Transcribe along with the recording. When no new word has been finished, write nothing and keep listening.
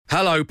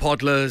Hello,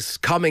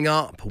 Podlers. Coming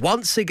up,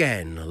 once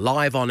again,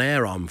 live on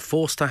air, I'm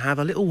forced to have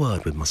a little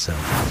word with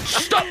myself.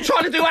 Stop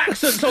trying to do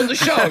accents on the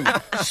show!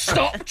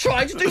 Stop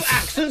trying to do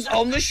accents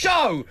on the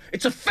show!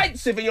 It's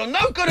offensive and you're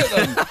no good at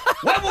them!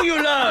 When will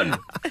you learn?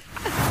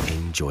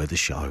 Enjoy the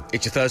show.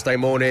 It's your Thursday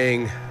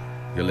morning.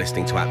 You're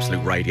listening to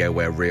Absolute Radio,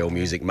 where real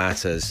music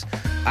matters.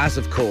 As,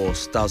 of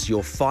course, does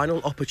your final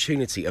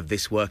opportunity of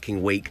this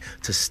working week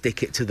to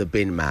stick it to the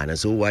bin man.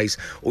 As always,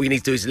 all you need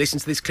to do is listen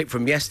to this clip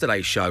from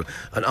yesterday's show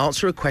and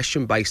answer a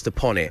question based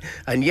upon it.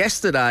 And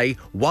yesterday,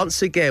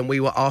 once again, we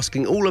were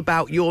asking all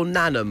about your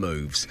nana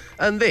moves.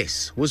 And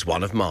this was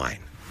one of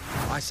mine.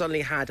 I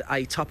suddenly had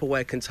a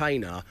Tupperware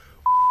container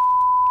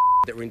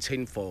that were in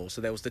tinfoil, so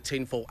there was the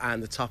tinfoil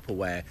and the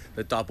Tupperware,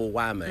 the double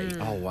whammy.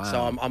 Oh, wow.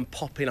 So I'm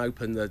popping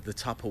open the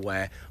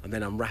Tupperware and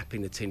then I'm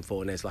wrapping the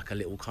tinfoil and there's like a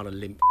little kind of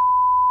limp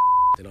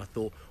and I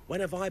thought, when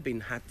have I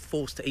been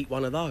forced to eat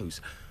one of those?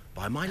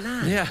 By my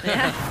nan.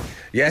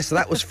 Yeah, so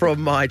that was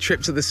from my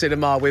trip to the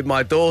cinema with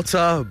my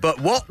daughter.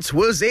 But what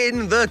was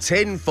in the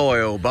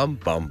tinfoil? Bum,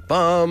 bum,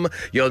 bum.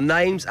 Your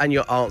names and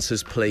your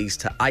answers, please,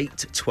 to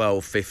 8,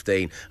 12,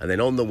 15. And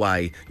then on the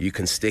way, you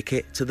can stick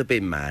it to the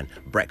bin man,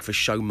 breakfast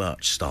show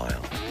merch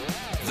style.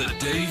 The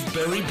Dave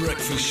Berry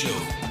Breakfast Show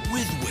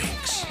with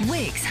Wix.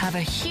 Wix have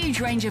a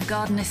huge range of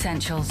garden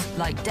essentials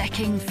like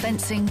decking,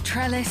 fencing,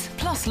 trellis,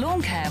 plus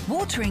lawn care,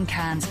 watering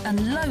cans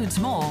and loads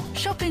more.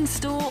 Shop in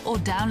store or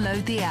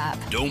download the app.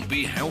 Don't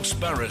be house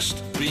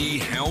embarrassed, be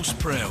house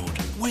proud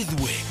with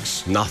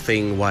Wix.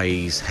 Nothing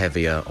weighs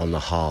heavier on the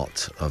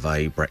heart of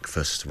a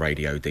breakfast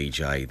radio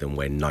DJ than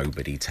when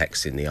nobody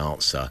texts in the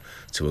answer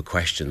to a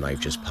question they've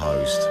just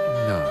posed.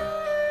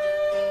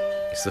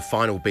 No. It's the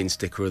final bin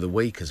sticker of the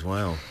week as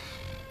well.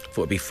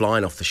 Thought it'd be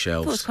flying off the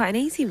shelves. That was quite an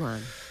easy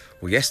one.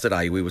 Well,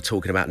 yesterday we were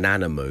talking about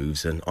nana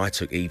moves and I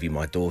took Evie,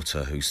 my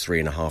daughter, who's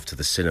 3.5, to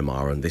the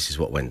cinema, and this is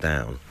what went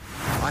down.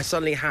 I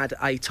suddenly had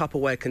a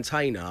Tupperware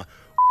container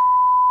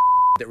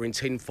that were in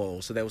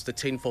tinfoil, so there was the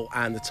tinfoil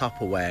and the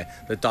Tupperware,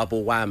 the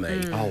double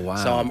whammy. Oh, wow.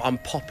 So I'm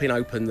popping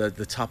open the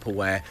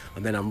Tupperware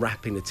and then I'm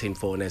wrapping the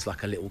tinfoil and there's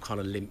like a little kind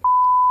of limp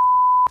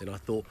and I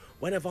thought,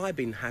 when have I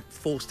been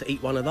forced to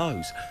eat one of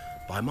those?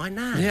 By my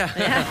nan.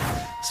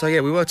 Yeah. So,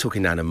 yeah, we were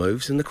talking nana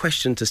moves, and the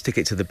question to stick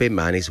it to the bin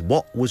man is,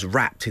 what was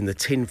wrapped in the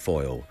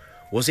tinfoil?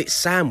 Was it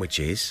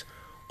sandwiches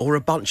or a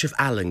bunch of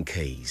Allen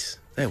keys?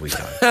 There we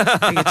go. There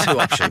are two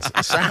options.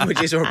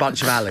 Sandwiches or a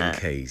bunch of Allen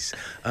keys.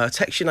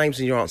 Text your names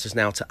and your answers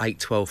now to 8,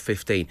 12,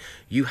 15.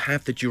 You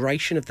have the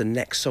duration of the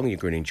next song you're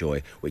going to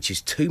enjoy, which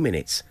is 2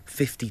 minutes,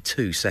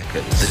 52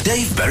 seconds. The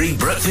Dave Berry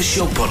Breakfast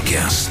Show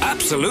podcast.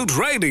 Absolute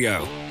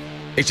Radio.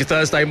 It's your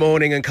Thursday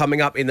morning, and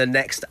coming up in the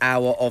next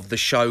hour of the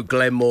show,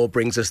 Glenn Moore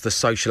brings us the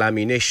social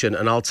ammunition,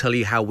 and I'll tell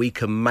you how we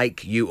can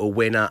make you a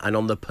winner. And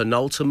on the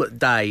penultimate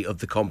day of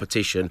the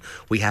competition,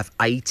 we have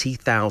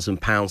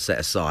 £80,000 set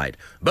aside.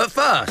 But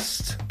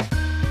first,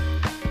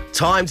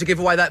 time to give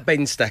away that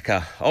bin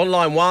sticker. On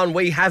line one,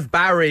 we have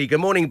Barry. Good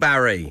morning,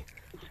 Barry.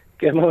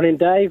 Good morning,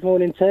 Dave.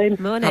 Morning, team.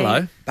 Morning.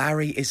 Hello.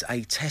 Barry is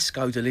a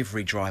Tesco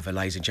delivery driver,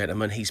 ladies and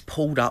gentlemen. He's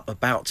pulled up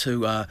about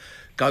to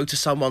go to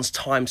someone's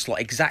time slot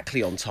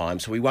exactly on time,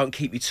 so we won't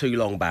keep you too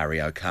long, Barry,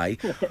 OK?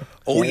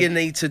 All you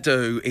need to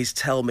do is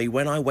tell me,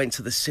 when I went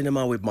to the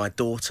cinema with my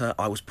daughter,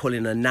 I was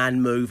pulling a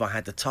nan move, I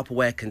had the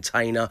Tupperware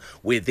container,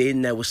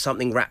 within there was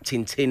something wrapped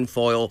in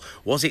tinfoil.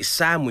 Was it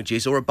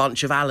sandwiches or a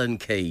bunch of Allen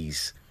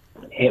keys?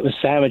 It was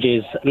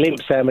sandwiches, limp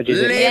sandwiches.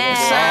 Limp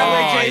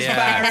sandwiches, Oh, yes.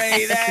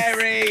 Barry.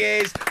 There he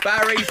is.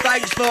 Barry,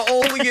 thanks for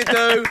all you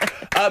do.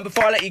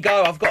 Before I let you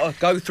go, I've got to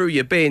go through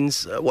your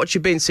bins. What's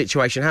your bin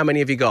situation? How many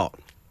have you got?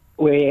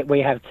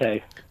 We have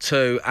two.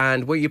 2.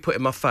 And where you put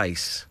in my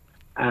face?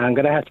 I'm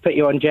going to have to put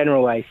you on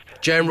general waste.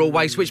 General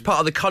waste. Which part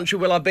of the country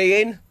will I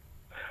be in?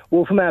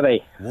 Waltham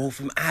Abbey.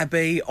 Waltham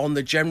Abbey on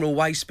the general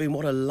waste bin.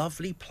 What a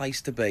lovely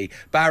place to be.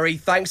 Barry,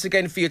 thanks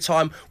again for your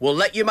time. We'll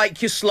let you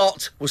make your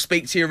slot. We'll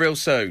speak to you real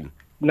soon.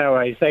 No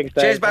worries. Thanks,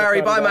 Dave. Cheers,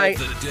 Barry. Bye, mate.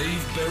 The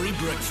Dave Berry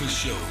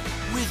Breakfast Show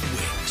with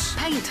Wix.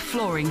 Paint,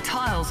 flooring,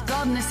 tiles,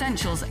 garden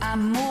essentials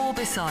and more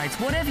besides.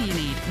 Whatever you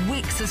need,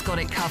 Wix has got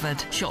it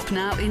covered. Shop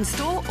now in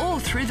store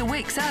or through the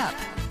Wix app.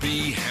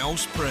 Be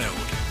house proud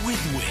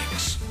with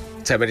Wix.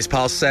 10 minutes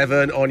past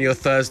 7 on your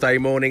Thursday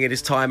morning. It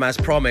is time, as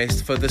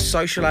promised, for the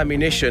social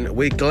ammunition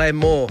with Glenn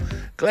Moore.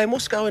 Glenn,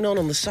 what's going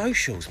on the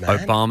socials, man?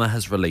 Obama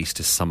has released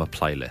his summer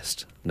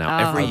playlist.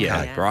 Now, every year,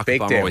 okay. Barack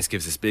Big Obama deal. always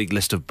gives this big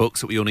list of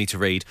books that we all need to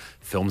read,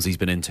 films he's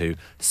been into,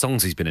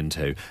 songs he's been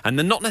into, and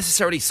they're not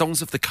necessarily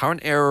songs of the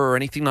current era or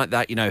anything like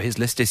that. You know, his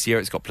list this year,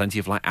 it's got plenty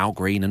of like Al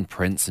Green and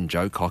Prince and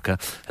Joe Cocker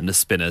and the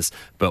Spinners.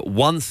 But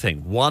one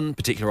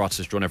particular artist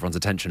has drawn everyone's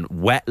attention,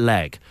 Wet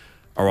Leg,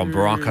 are on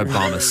Barack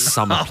Obama's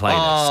summer playlist.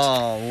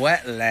 Oh,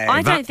 Wet Leg.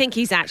 I don't think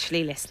he's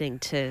actually listening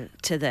to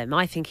them.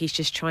 I think he's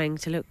just trying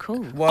to look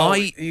cool. Well,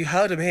 you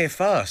heard him here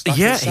first. I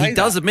Yeah, can say he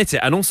does that. admit it.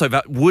 And also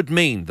that would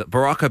mean that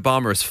Barack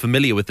Obama is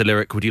familiar with the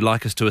lyric, "Would you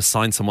like us to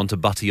assign someone to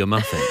butter your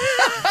muffin?"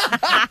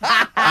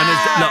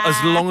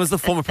 as long as the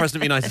former President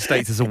of the United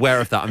States is aware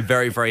of that, I'm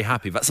very, very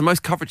happy. That's the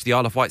most coverage the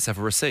Isle of Wight's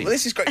ever received. Well,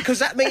 this is great, because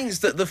that means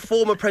that the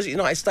former President of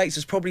the United States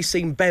has probably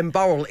seen Ben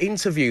Burrell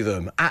interview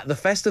them at the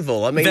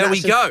festival. I mean, there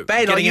we go.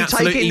 Ben, Getting are you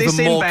absolute taking even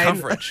this more Ben?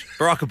 coverage.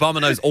 Barack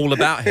Obama knows all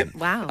about him.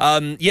 Wow.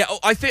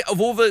 I think of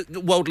all the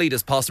world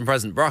leaders, past and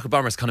present, Barack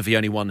Obama is kind of the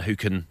only one who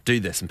can do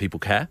this and people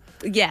care.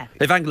 Yeah.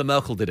 If Angela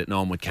Merkel did it, no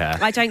one would care.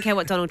 I don't care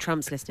what Donald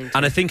Trump's listening to.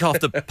 And I think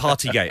after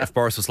Partygate, if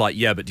Boris was like,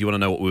 yeah, but do you want to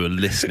know what we were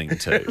listening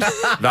to?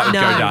 That would go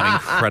down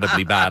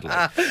incredibly badly.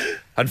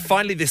 And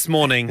finally this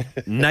morning,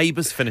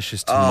 Neighbours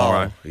finishes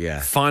tomorrow. Oh, yeah.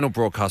 Final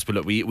broadcast. But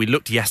look, we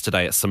looked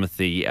yesterday at some of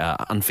the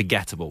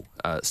unforgettable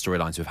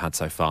storylines we've had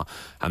so far.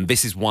 And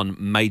this is one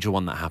major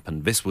one that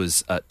happened. This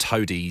was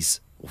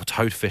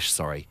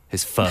Toadfish,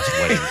 his first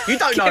wedding. You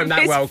don't know him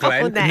that well,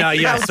 Glenn. No,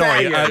 yeah, How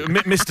sorry, dare you?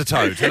 Mr.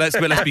 Toad.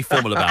 Let's be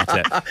formal about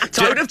it.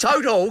 Toad of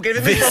Toad Hall, give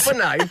him his proper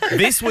name.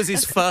 This was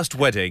his first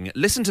wedding.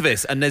 Listen to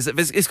this, and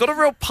it's got a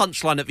real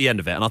punchline at the end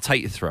of it, and I'll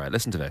take you through it.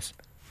 Listen to this.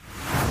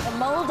 The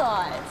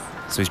Maldives.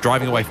 So he's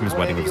driving away from his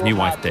wedding with his new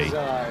wife, Dee. You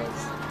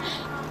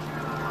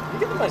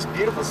get the most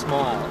beautiful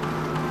smile.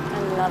 I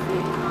love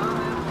you.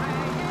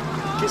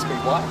 Kiss me,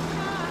 what?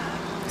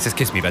 He says,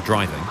 kiss me, they're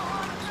driving.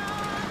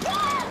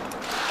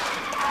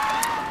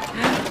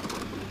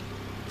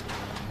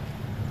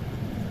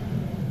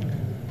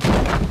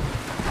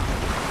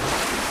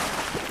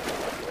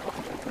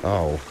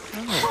 Oh.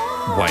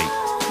 Wait.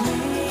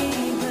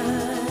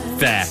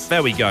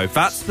 There we go.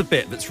 That's the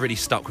bit that's really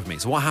stuck with me.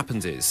 So what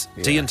happens is,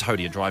 Dee and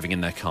Toadie are driving in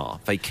their car.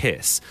 They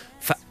kiss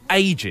for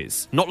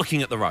ages, not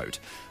looking at the road.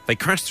 They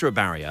crash through a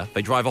barrier.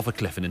 They drive off a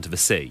cliff and into the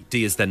sea.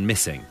 Dee is then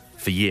missing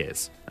for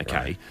years, okay?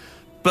 Right.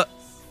 But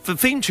the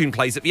theme tune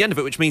plays at the end of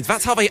it, which means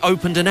that's how they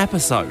opened an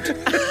episode.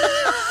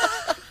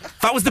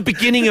 That was the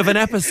beginning of an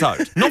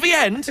episode. Not the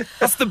end.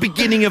 That's the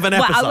beginning of an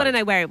episode. Well, I want to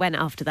know where it went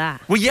after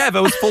that. Well, yeah,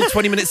 there was full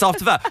 20 minutes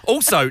after that.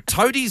 Also,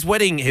 Toadie's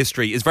wedding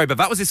history is very bad.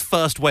 That was his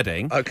first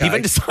wedding. Okay. He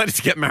then decided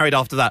to get married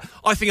after that.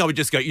 I think I would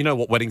just go, you know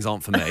what, weddings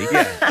aren't for me.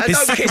 And His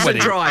don't second kiss and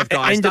wedding drive,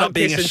 guys. ended Don't up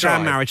being kiss a and sham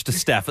drive. marriage to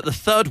Steph. At the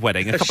third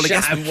wedding, a couple of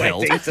guests were sham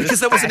killed wedding to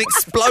because there was an Steph.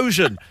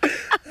 explosion.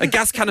 A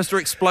gas canister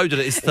exploded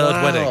at his third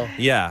Wow. wedding.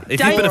 Yeah. If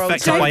Don't- you've been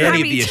affected don't by any of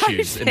marry the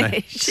issues in there.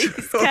 Toadfish. She's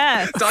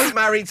cursed. Don't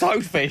marry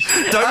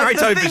Toadfish. Don't marry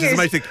The Toadfish thing is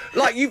amazing.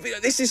 Like,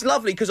 this is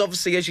lovely because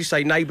obviously, as you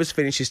say, Neighbours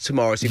finishes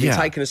tomorrow. So you've been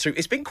taking us through.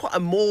 It's been quite a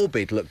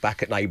morbid look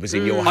back at Neighbours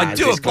in your I hands.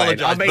 do this, Glenn.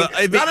 apologise, I mean, but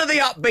I mean- none of the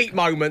upbeat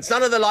moments,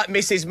 none of the like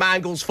Mrs.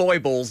 Mangle's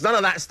foibles, none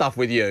of that stuff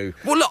with you.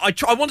 Well, look,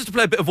 I wanted to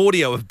play a bit of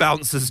audio of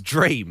Bouncer's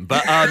Dream,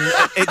 but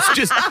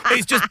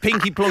it's just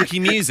pinky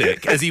plonky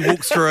music as he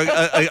walks through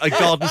a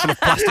garden full of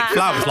plastic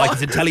flowers like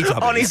he's in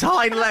Teletubbies. On his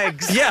hind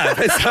legs. Yeah,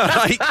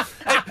 it's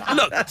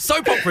look,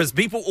 soap operas,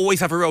 people always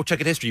have a real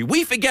checkered history.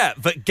 We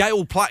forget that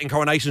Gail Platt in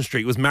Coronation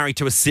Street was married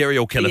to a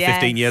serial killer Yes.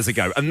 15 years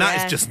ago, and that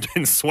Yeah. has just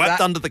been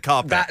swept under the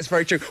carpet. That's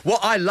very true. What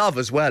I love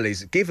as well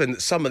is, given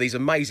some of these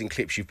amazing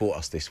clips you brought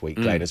us this week,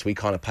 Glenn, as we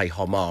kind of pay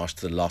homage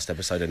to the last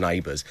episode of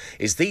Neighbours,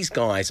 is these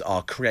guys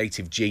are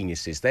creative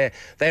geniuses. Their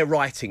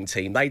writing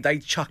team, they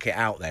chuck it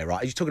out there,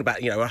 right? You're talking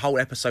about, a whole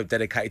episode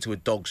dedicated to a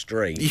dog's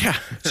dream. Yeah.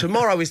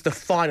 Tomorrow is the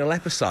final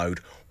episode.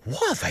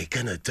 What are they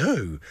going to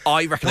do?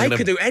 I reckon they they're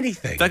could do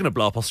anything. They're going to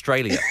blow up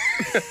Australia.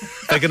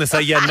 They're going to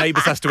say, yeah,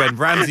 Neighbours has to end.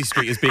 Ramsey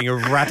Street is being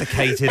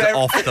eradicated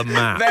off the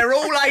map. They're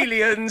all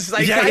aliens.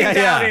 They Yeah, came yeah,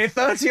 down yeah. here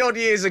 30-odd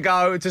years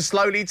ago to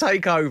slowly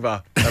take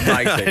over.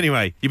 Amazing.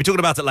 Anyway, you'll be talking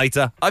about it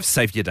later. I've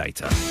saved your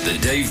data. The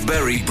Dave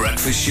Berry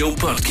Breakfast Show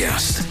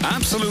Podcast.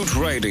 Absolute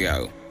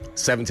Radio.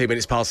 17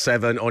 minutes past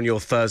 7 on your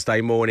Thursday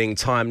morning.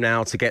 Time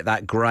now to get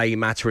that grey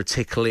matter a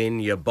tickling,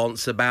 your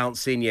bonce a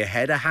bouncing, your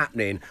head a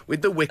happening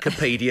with the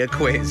Wikipedia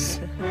quiz.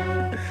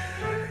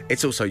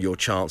 It's also your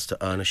chance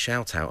to earn a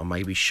shout out and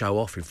maybe show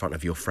off in front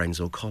of your friends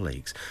or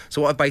colleagues.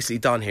 So what I've basically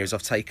done here is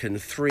I've taken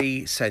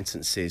 3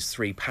 sentences,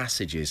 3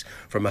 passages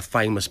from a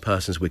famous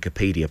person's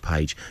Wikipedia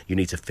page. You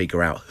need to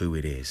figure out who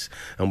it is.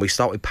 And we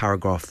start with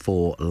paragraph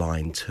 4,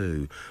 line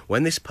 2.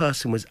 When this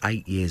person was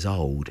 8 years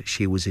old,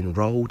 she was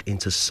enrolled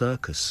into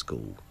circus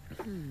school.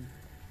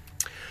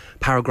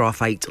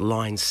 Paragraph 8,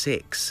 line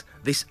 6.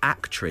 This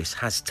actress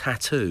has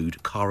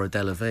tattooed Cara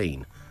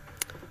Delevingne.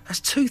 That's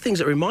 2 things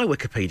that are in my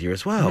Wikipedia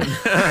as well.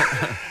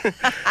 To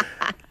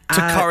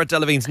Cara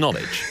Delevingne's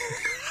knowledge.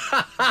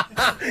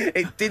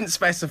 It didn't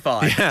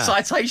specify. Yeah.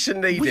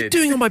 Citation needed. What are you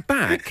doing on my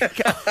back?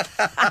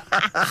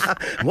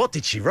 What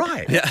did she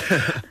write?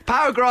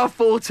 Paragraph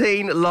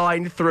 14,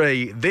 line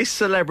 3. This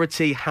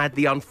celebrity had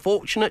the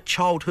unfortunate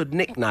childhood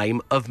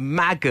nickname of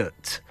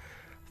Maggot,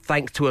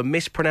 thanks to a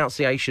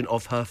mispronunciation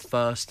of her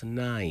first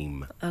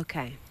name.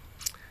 Okay.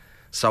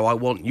 So I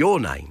want your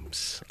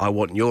names, I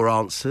want your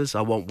answers,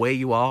 I want where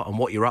you are and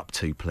what you're up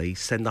to, please.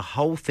 Send the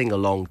whole thing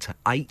along to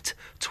 8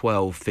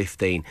 12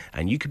 15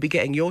 and you could be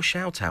getting your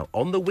shout out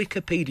on the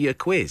Wikipedia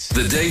quiz.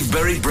 The Dave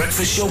Berry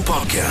Breakfast Show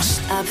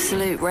Podcast.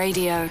 Absolute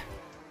Radio.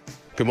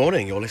 Good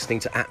morning, you're listening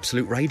to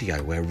Absolute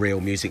Radio, where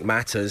real music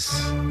matters.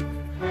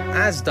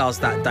 As does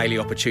that daily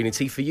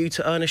opportunity for you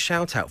to earn a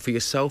shout-out for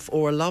yourself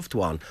or a loved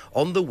one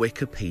on the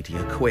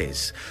Wikipedia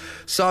quiz.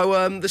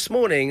 So this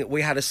morning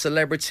we had a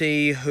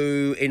celebrity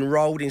who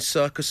enrolled in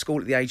circus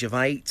school at the age of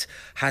 8,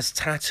 has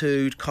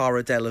tattooed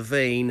Cara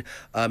Delevingne,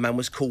 and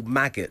was called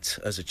Maggot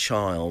as a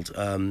child.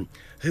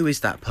 Who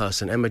is that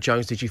person? Emma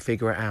Jones, did you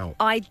figure it out?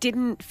 I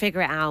didn't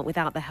figure it out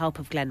without the help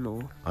of Glenn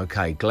Moore.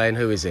 OK, Glenn,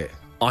 who is it?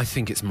 I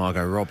think it's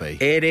Margot Robbie.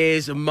 It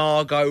is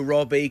Margot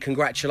Robbie.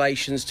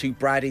 Congratulations to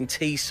Brad in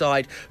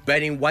Teesside,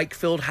 Ben in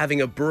Wakefield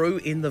having a brew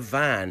in the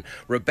van,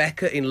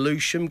 Rebecca in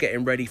Lewisham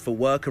getting ready for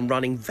work and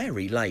running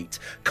very late,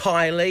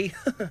 Kylie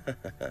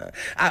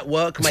at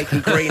work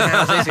making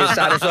greenhouses in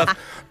Saddlesworth.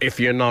 If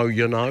you know,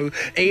 you know.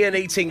 Ian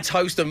eating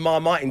toast and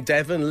Marmite in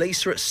Devon,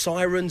 Lisa at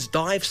Sirens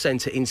Dive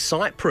Centre in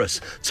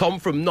Cyprus, Tom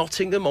from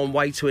Nottingham on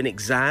way to an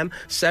exam,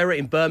 Sarah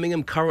in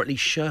Birmingham currently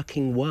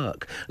shirking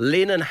work,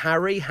 Lynn and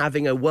Harry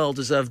having a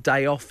well-deserved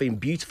day off in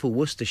beautiful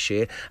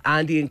Worcestershire,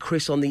 Andy and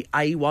Chris on the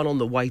A1 on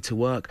the way to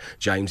work,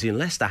 James in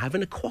Leicester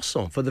having a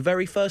croissant for the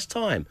very first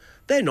time.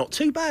 They're not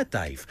too bad,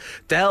 Dave.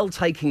 Dell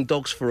taking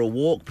dogs for a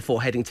walk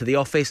before heading to the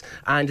office,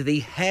 and the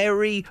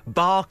hairy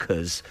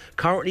Barkers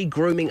currently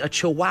grooming a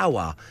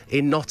chihuahua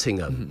in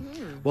Nottingham.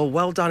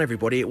 Well done,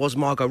 everybody. It was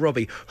Margot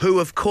Robbie, who,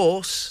 of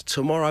course,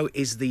 tomorrow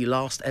is the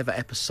last ever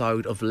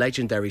episode of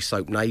legendary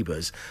soap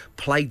Neighbours,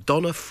 played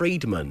Donna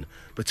Friedman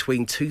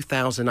between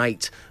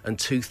 2008 and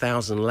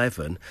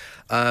 2011.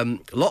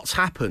 Lots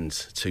happened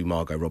to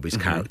Margot Robbie's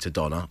character,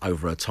 Donna,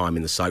 over her time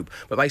in the soap.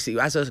 But basically,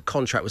 as her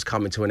contract was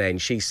coming to an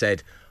end, she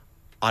said,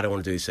 I don't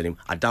want to do this anymore.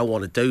 I don't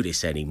want to do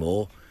this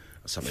anymore.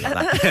 Or something like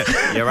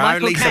that. You're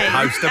only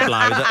supposed to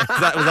blow. Was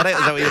that it?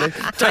 Is that what you do?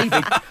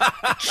 David,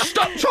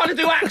 stop trying to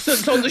do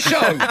accents on the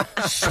show.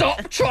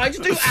 Stop trying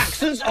to do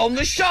accents on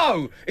the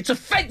show. It's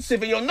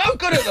offensive and you're no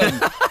good at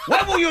them.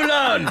 When will you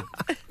learn?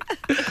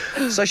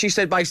 So she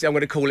said, basically, I'm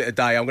going to call it a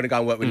day. I'm going to go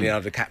and work with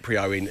Leonardo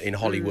DiCaprio in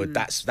Hollywood.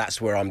 That's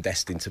where I'm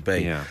destined to be.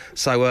 Yeah.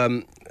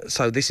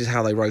 So this is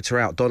how they wrote her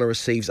out. Donna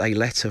receives a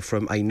letter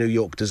from a New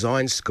York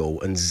design school,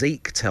 and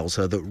Zeke tells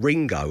her that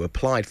Ringo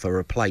applied for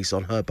a place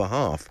on her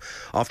behalf.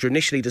 After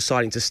initially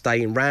deciding to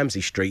stay in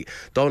Ramsey Street,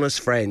 Donna's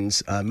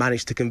friends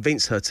managed to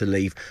convince her to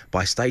leave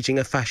by staging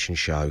a fashion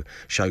show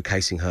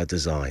showcasing her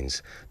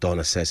designs.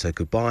 Donna says her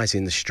goodbyes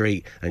in the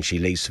street, and she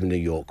leaves for New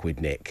York with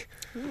Nick.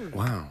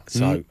 Wow.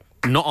 So...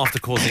 Not after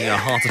causing a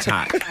heart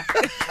attack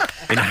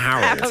in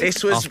Harold.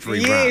 This was after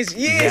he years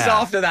rapped.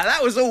 after that.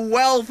 That was all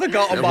well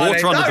forgotten by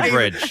Water then. under the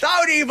bridge.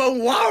 Don't even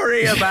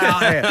worry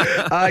about it.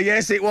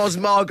 Yes, it was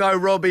Margot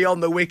Robbie on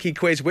the Wiki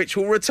Quiz, which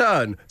will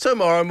return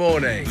tomorrow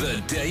morning.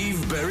 The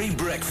Dave Berry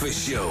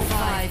Breakfast Show.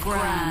 $5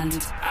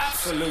 grand.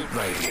 Absolute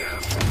Radio.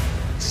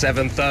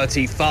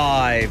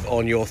 7:35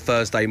 on your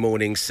Thursday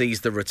morning sees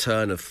the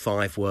return of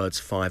 5 words,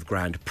 5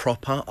 grand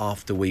proper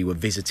after we were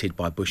visited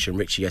by Bush and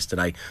Richie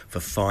yesterday for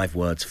 5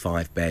 words,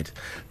 5 bed.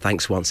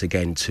 Thanks once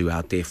again to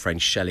our dear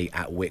friend Shelley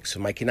at Wix for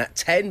making that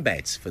 10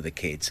 beds for the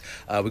kids.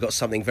 We've got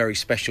something very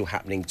special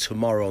happening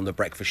tomorrow on the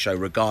Breakfast Show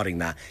regarding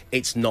that.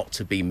 It's not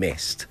to be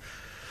missed.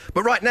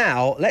 But right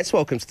now, let's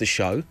welcome to the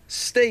show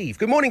Steve.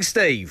 Good morning,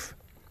 Steve.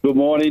 Good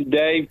morning,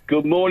 Dave.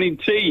 Good morning,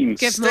 team.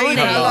 Good Steve, morning.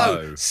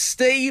 hello.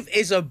 Steve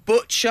is a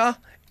butcher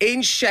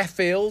in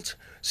Sheffield.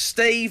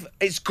 Steve,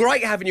 it's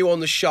great having you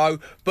on the show,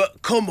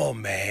 but come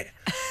on, mate.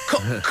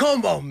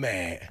 Come on,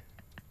 mate.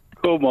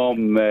 Come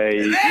on,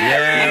 mate.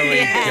 There we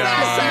go.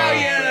 That's how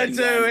you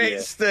do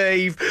it,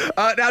 Steve.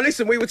 Now,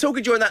 listen, we were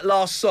talking during that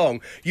last song.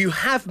 You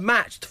have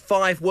matched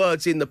 5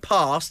 words in the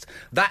past.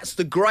 That's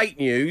the great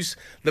news.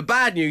 The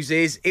bad news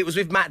is it was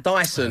with Matt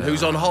Dyson,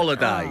 who's on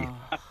holiday.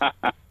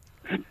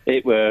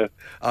 It were.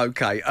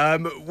 OK.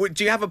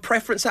 Do you have a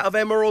preference out of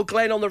Emma or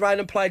Glenn on the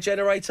random player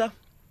generator?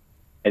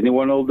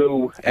 Anyone will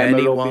do.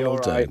 Anyone will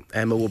do.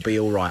 Emma will be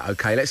all right.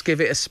 OK, let's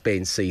give it a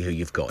spin, see who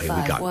you've got. Here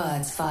we 5 go.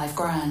 words, $5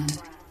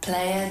 grand.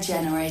 Player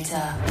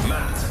generator.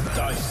 Matt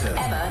Dyson.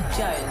 Emma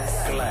Jones.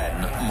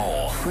 Glenn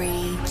Moore.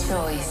 Free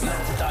choice.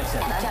 Matt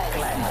Dyson.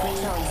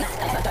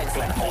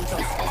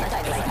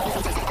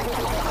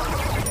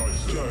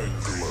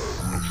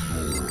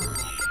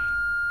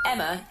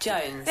 Emma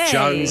Jones. Hey.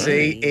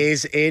 Jonesy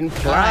is in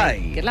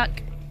play. Good luck.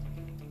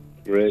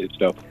 Great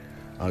stuff.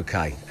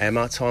 OK,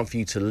 Emma, time for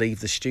you to leave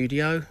the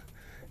studio.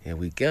 Here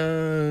we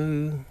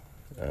go.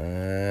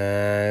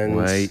 And...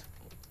 Wait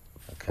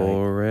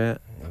for it.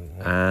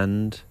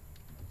 And...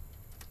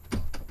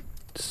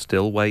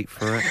 Still wait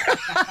for it.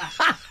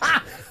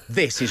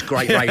 This is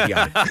great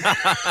radio.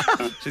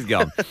 She's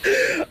gone.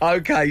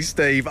 OK,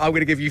 Steve, I'm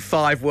going to give you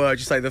 5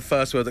 words. You say the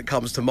first word that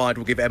comes to mind.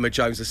 We'll give Emma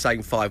Jones the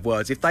same 5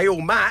 words. If they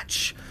all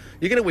match,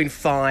 you're going to win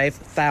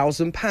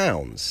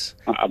 £5,000.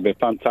 That'd be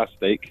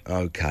fantastic.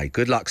 OK,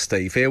 good luck,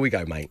 Steve. Here we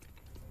go, mate.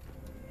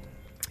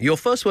 Your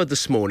first word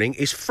this morning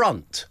is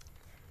front.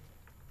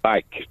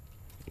 Back.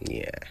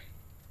 Yeah.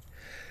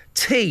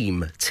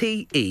 Team.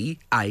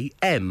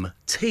 T-E-A-M.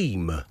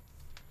 Team.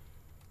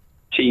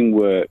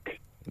 Teamwork.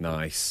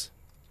 Nice.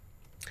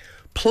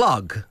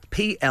 Plug.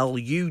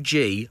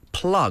 P-L-U-G.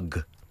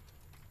 Plug.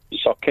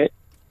 Socket.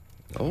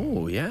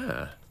 Oh,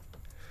 yeah.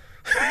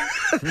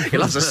 He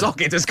loves a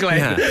socket, does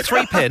Glenn? Yeah.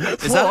 3 pin.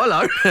 Is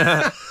that?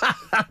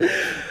 Hello.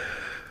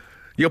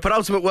 Your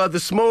penultimate word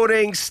this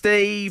morning,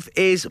 Steve,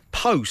 is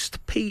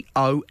post.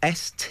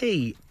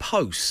 P-O-S-T.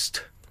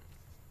 Post.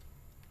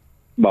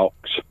 Box.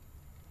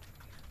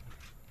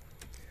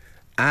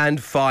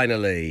 And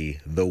finally,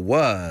 the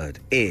word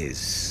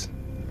is...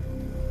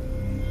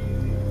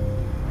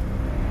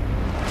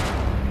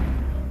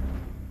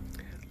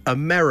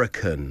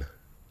 American.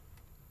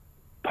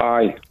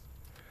 Pie.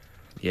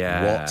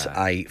 Yeah. What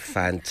a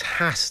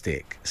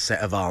fantastic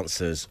set of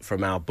answers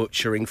from our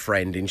butchering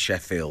friend in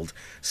Sheffield.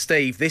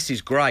 Steve, this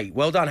is great.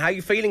 Well done. How are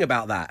you feeling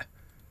about that?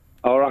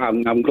 All right,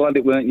 I'm glad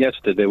it weren't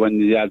yesterday when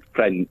you had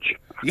French.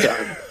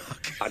 Yeah.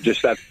 I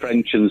just had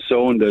French and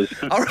Saunders.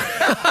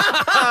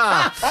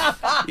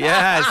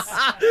 Yes.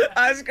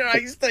 That's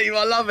great, Steve.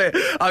 I love it.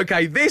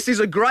 OK, this is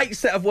a great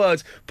set of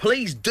words.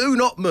 Please do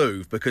not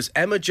move because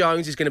Emma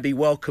Jones is going to be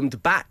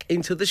welcomed back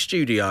into the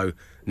studio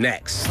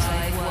next.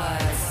 5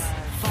 words,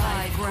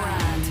 5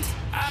 grand.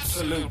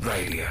 Absolute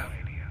Radio.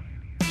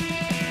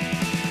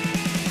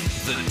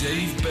 The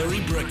Dave Berry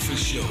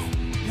Breakfast Show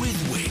with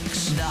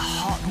Wickes. The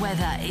hot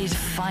weather is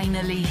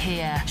finally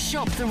here.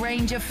 Shop the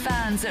range of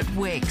fans at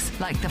Wickes,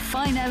 like the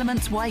Fine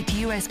Elements White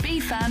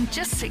USB fan,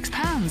 just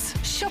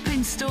 £6. Shop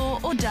in store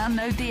or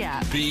download the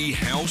app. Be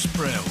house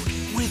proud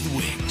with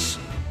Wickes.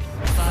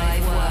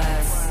 5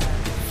 words,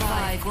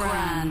 5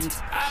 grand.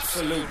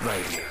 Absolute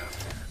Radio.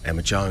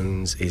 Emma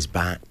Jones is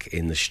back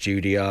in the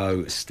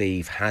studio.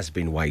 Steve has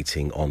been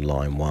waiting on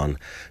line 1.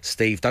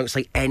 Steve, don't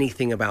say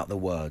anything about the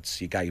words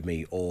you gave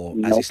me, or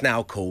as it's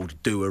now called,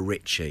 do a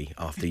Richie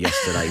after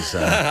yesterday's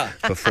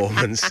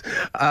performance.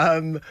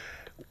 Emma,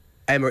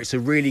 it's a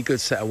really good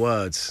set of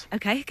words.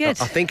 Okay,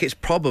 good. I think it's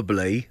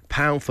probably,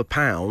 pound for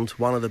pound,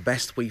 one of the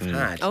best we've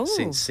had Oh.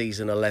 since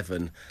season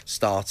 11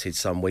 started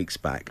some weeks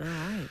back. All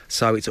right.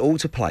 So it's all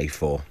to play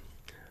for.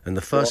 And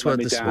the first Don't word let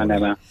me this down, morning...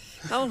 Emma.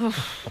 Oh,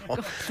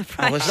 God, the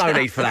Oh, there's no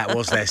need for that,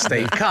 was there,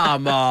 Steve?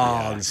 Come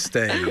on,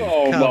 Steve.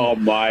 Come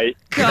on, mate.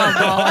 Come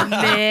on,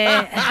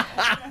 Nick.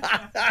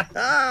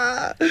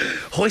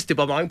 Hoisted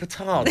by my own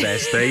petard there,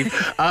 Steve.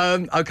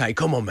 OK,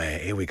 come on,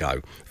 mate. Here we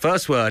go.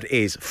 First word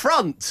is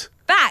front.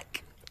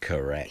 Back.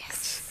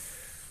 Correct.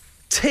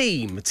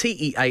 Team.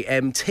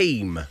 T-E-A-M.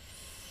 Team.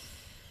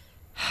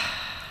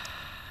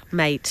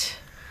 Mate.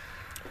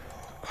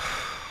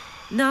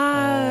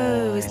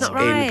 No, it's not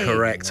right.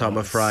 Incorrect, I'm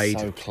afraid.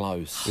 So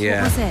close.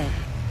 Yeah. What was it?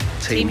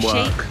 Team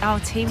Teamwork. sheet? Oh,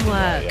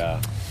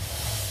 teamwork.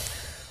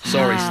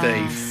 Sorry, Ah,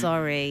 Steve.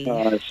 Sorry.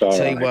 Oh, it's all right.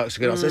 Teamwork's a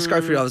good answer. Let's go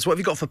through the others. What have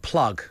you got for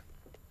plug?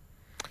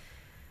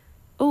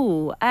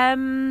 Oh,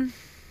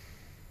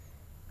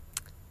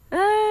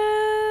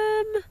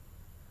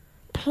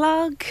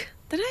 plug.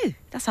 Don't know.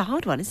 That's a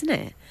hard one, isn't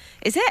it?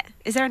 Is it?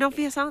 Is there an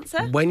obvious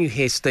answer? When you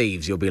hear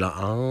Steve's, you'll be like,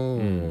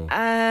 oh.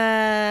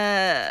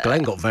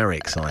 Glenn got very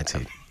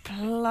excited.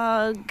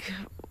 Plug.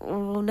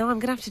 Oh, no, I'm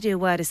going to have to do a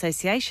word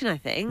association, I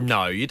think.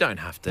 No, you don't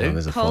have Oh, to.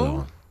 there's a Pull.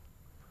 follow-on.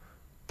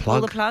 Pull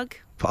Plug? the plug.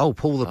 Oh,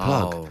 pull the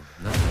plug. Oh,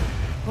 no.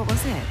 What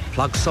was it?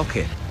 Plug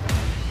socket.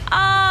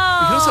 Oh!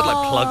 You can also,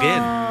 like, plug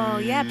in. Oh,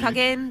 yeah, plug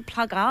in,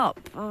 plug up.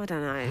 Oh, I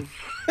don't know.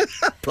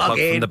 Plug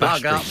in, from the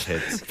plug up.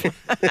 Backstreet Kids.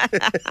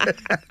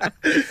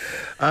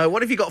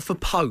 What have you got for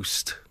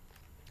post?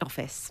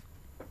 Office.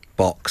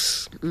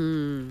 Box.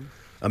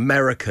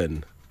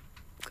 American.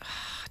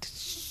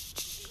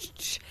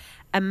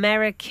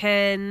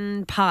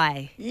 American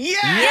Pie.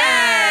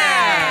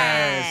 Yes!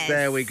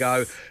 There we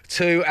go.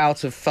 2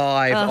 out of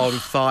 5 on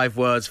 5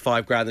 words,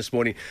 5 grand this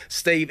morning.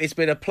 Steve, it's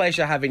been a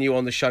pleasure having you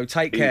on the show.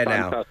 Take care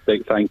now.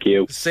 Fantastic, thank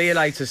you. See you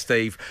later,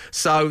 Steve.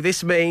 So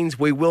this means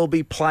we will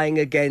be playing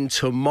again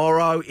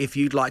tomorrow. If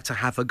you'd like to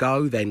have a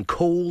go, then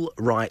call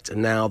right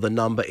now. The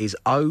number is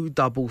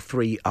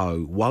 0330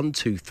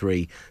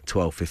 123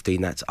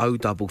 1215. That's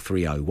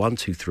 0330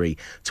 123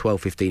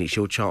 1215. It's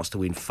your chance to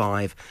win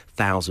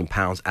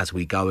 £5,000 as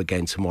we go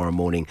again tomorrow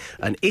morning.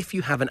 And if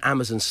you have an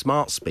Amazon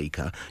smart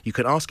speaker, you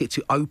can ask it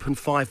to open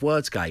 5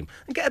 words game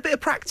and get a bit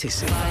of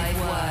practice in.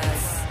 5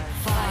 words,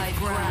 5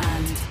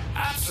 grand.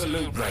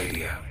 Absolute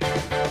Radio.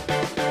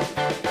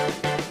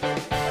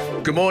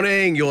 Good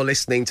morning. You're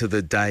listening to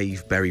the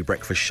Dave Berry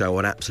Breakfast Show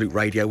on Absolute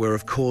Radio, where,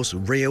 of course,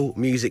 real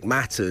music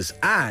matters.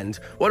 And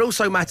what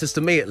also matters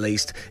to me, at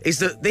least, is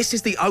that this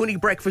is the only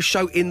breakfast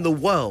show in the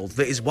world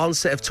that is one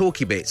set of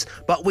talkie bits,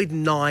 but with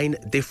 9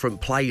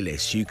 different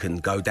playlists. You can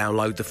go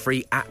download the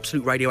free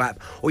Absolute Radio app,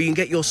 or you can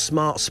get your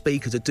smart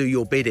speaker to do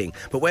your bidding.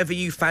 But whether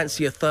you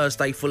fancy a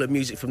Thursday full of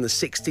music from the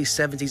 60s,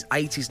 70s,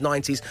 80s,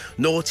 90s,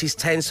 noughties,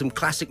 10s, some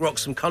classic rock,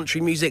 some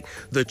country music,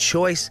 the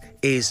choice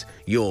is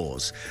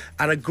yours.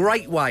 And a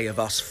great way of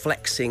us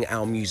flexing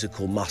our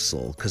musical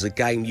muscle, because a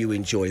game you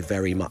enjoy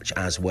very much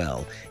as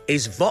well,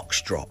 is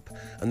Vox Drop.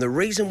 And the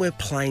reason we're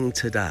playing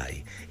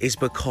today is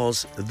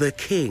because the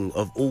king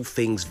of all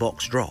things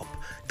Vox Drop,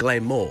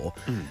 Glenn Moore,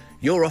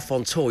 you're off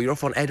on tour, you're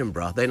off on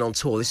Edinburgh, then on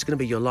tour. This is going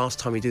to be your last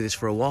time you do this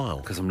for a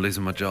while. Because I'm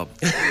losing my job.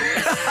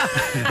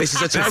 This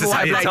is a terrible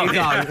way of letting you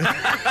go.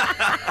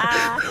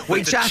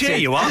 We chatted. Cheer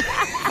you up.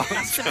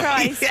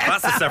 Surprise.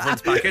 That's a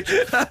severance package.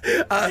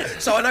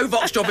 So I know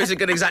Vox Drop isn't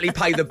going to exactly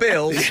pay the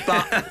bills,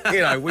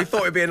 but, we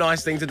thought it'd be a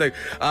nice thing to do.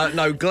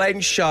 No,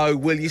 Glenn's show,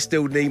 Will You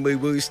Still Need Me,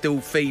 Will You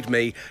Still Feed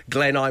Me,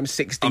 Glenn, I'm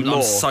 60 more.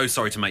 I'm so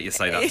sorry to make you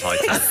say that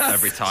title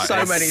every time.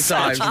 So many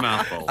times. Such a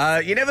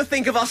mouthful. You never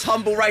think of us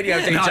humble radio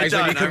DJs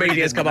when you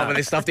comedians come up with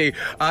this stuff, do you?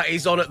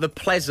 He's on at the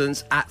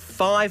Pleasance at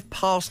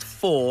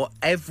 4:05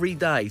 every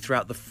day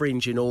throughout the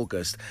Fringe in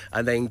August.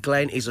 And then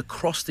Glenn is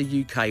across the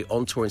UK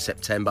on tour in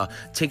September.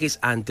 Tickets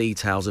and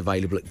details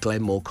available at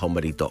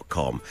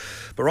glenmorecomedy.com.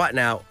 But right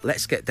now,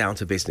 let's get down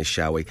to business,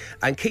 shall we?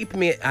 And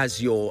keeping it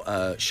as your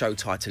show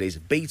title is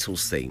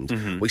Beatles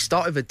themed, we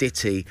start with a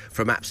ditty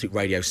from Absolute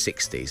Radio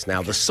 60s.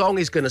 Now, the song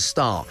is going to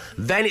start,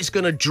 then it's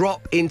going to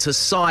drop into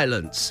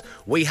silence.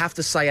 We have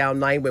to say our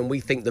name when we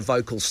think the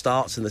vocal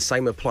starts, and the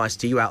same applies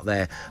to you out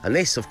there. And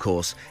this, of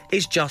course,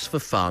 is just for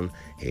fun.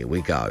 Here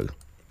we go.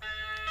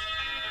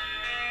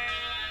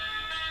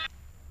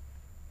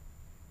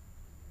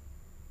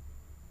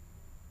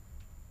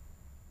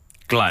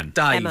 Glenn.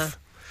 Dave. Emma.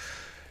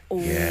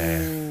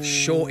 Yeah.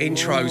 Short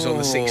intros on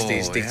the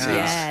 60s ditties.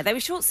 Yeah, they were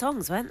short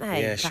songs, weren't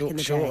they? Yeah, back in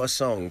the shorter day?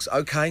 songs.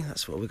 OK,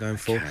 that's what we're going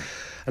for.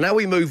 And now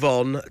we move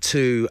on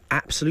to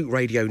Absolute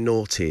Radio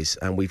Noughties,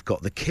 and we've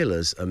got The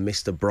Killers and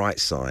Mr.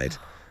 Brightside.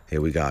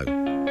 Here we go.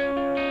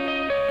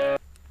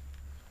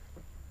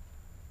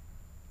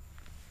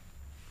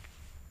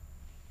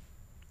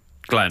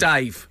 Glenn.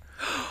 Dave.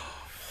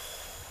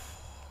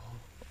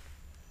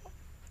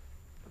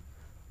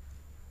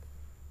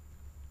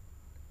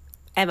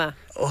 Emma.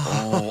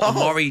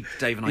 Amaury,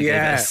 Dave and I gave it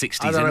a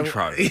 60s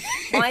intro.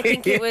 I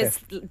think it was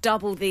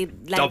double the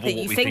length Double that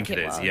what you we think think it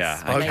is, was.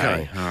 yeah.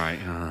 Okay. All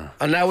right.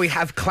 And now we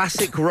have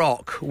classic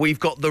rock. We've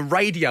got the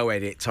radio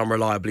edit, I'm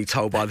reliably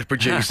told by the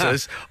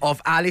producers,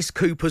 of Alice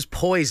Cooper's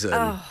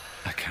Poison.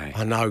 Okay.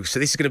 I know. So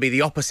this is going to be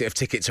the opposite of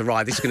Ticket to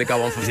Ride. This is going to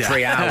go on for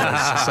 3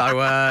 hours.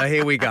 So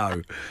here we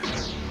go.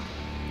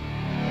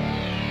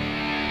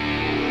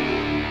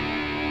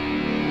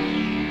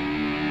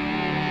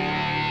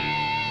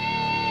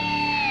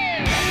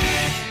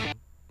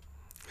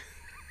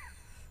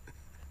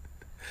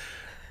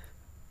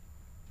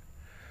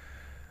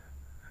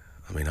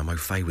 I mean, I'm au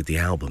fait with the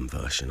album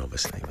version,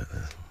 obviously, but...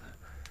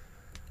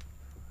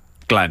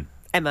 Glenn.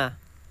 Emma.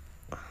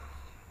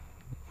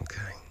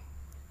 Okay.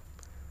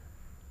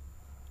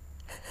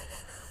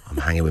 I'm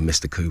hanging with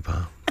Mr.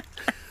 Cooper.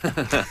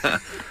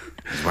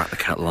 Let's wrap the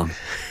kettle on.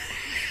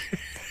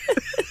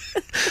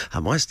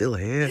 Am I still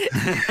here?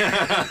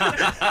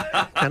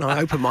 Can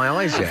I open my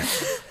eyes yet?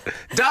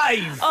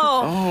 Dave! It's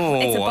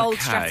a bold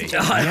strategy.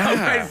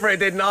 I went for it,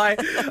 didn't I?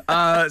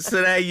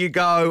 So there you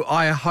go.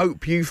 I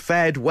hope you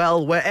fared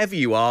well wherever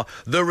you are.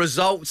 The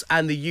results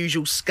and the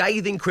usual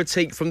scathing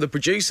critique from the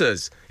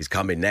producers is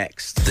coming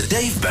next. The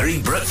Dave Berry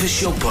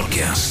Breakfast Show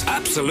Podcast.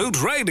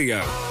 Absolute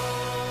Radio.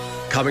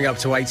 Coming up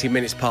to 18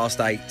 minutes past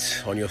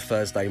 8 on your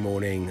Thursday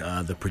morning,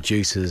 the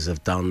producers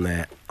have done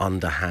their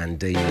underhand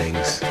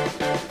dealings.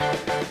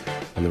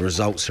 And the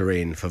results are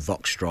in for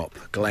Vox Drop,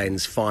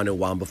 Glenn's final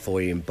one before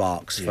he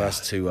embarks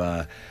first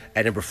to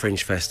Edinburgh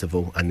Fringe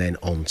Festival and then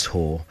on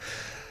tour.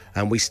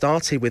 And we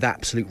started with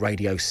Absolute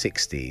Radio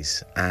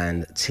 60s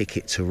and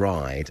Ticket to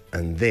Ride,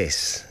 and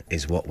this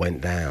is what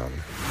went down.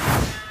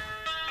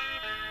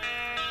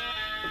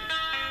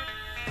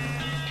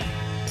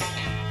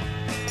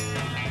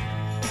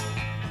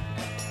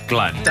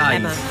 Glenn.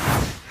 Dave. Emma.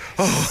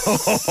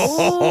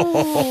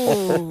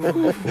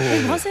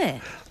 Who was it?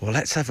 Well,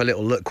 let's have a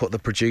little look what the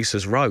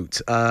producers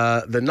wrote.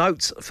 The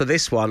notes for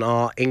this one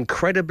are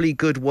incredibly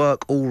good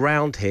work all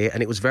round here,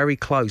 and it was very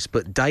close,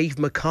 but Dave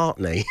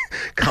McCartney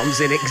comes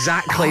in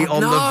exactly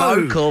on the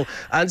vocal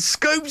and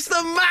scoops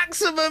the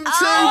maximum 2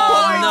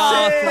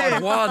 points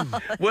in.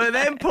 We're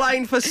then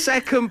playing for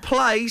second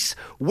place,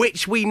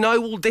 which we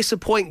know will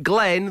disappoint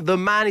Glenn. The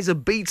man is a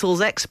Beatles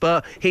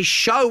expert. His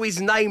show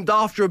is named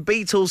after a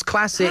Beatles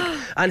classic,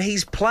 and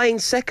he's playing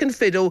second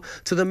fiddle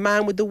to the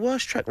man with the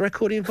worst track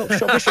record in Vox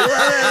Drops.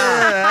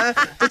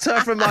 Deter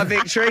from my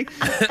victory.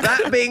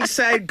 That being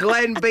said,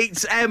 Glenn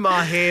beats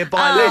Emma here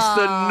by less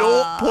than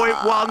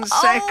 0.1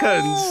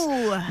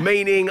 seconds,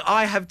 meaning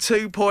I have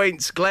 2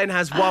 points, Glenn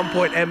has 1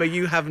 point, Emma,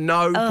 you have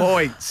no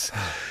points.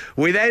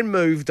 We then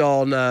moved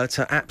on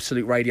to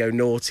Absolute Radio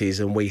Noughties,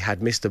 and we had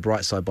Mr.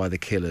 Brightside by The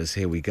Killers.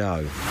 Here we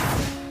go.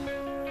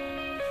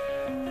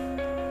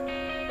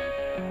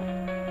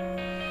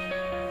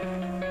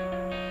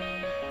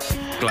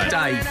 Glenn.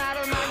 Dave.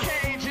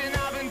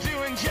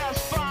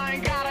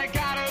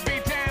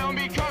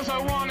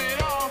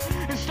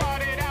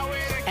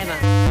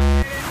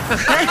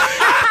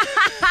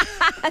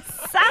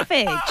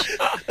 Savage.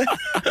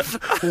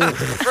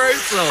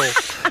 Brutal.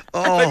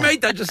 They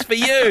made that just for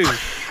you.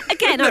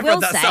 Again, I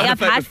will say I've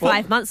had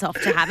 5 months off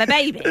to have a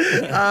baby.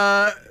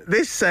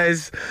 This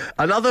says,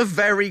 another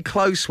very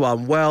close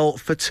one. Well,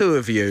 for two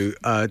of you,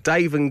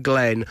 Dave and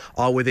Glenn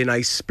are within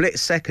a split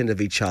second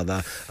of each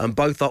other and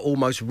both are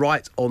almost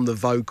right on the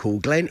vocal.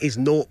 Glenn is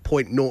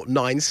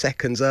 0.09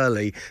 seconds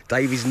early.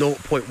 Dave is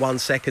 0.1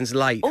 seconds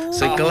late. Ooh.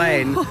 So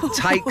Glenn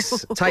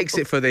takes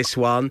it for this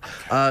one.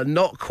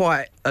 Not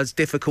quite as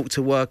difficult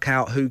to work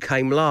out who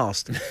came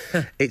last.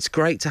 It's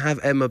great to have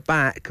Emma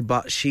back,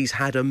 but she's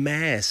had a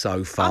mare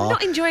so far. I'm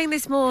not enjoying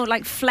this more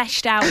like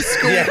fleshed out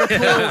school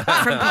report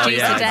from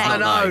producer Dave. I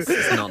know.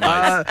 It's not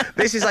nice.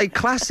 This is a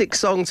classic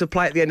song to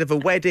play at the end of a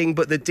wedding,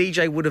 but the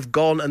DJ would have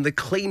gone and the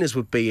cleaners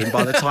would be in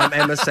by the time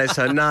Emma says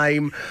her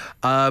name.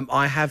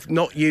 I have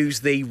not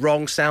used the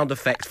wrong sound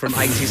effect from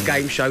 80s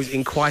game shows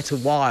in quite a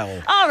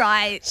while. All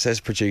right. Says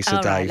producer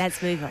All Dave. right,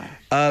 let's move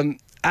on.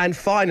 And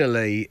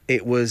finally,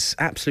 it was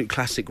absolute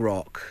classic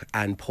rock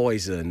and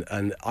Poison.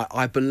 And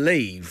I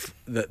believe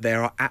that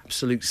there are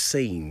absolute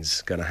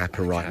scenes going to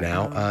happen right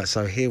now.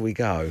 So here we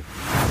go.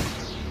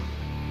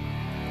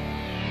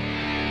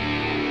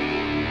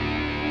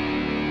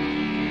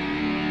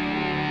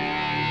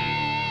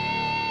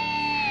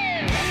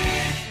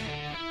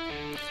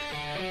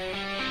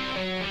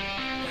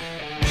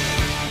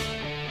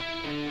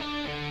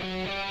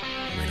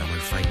 I'm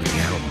afraid with the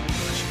album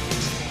version.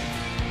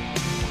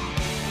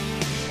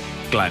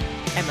 Glenn.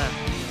 Emma.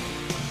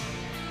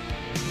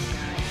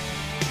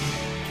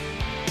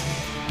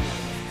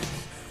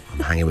 I'm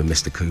hanging with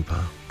Mr.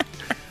 Cooper.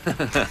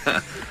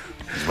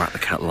 Just whack the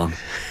kettle on.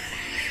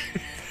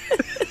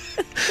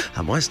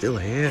 Am I still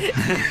here?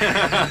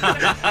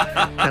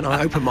 Can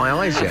I open my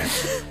eyes yet?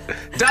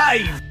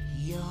 Dave!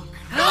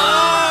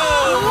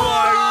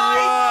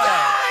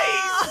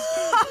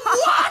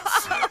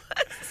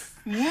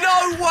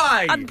 No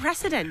way!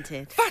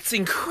 Unprecedented. That's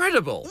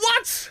incredible.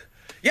 What?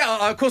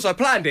 Yeah, of course I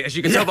planned it, as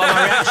you can tell by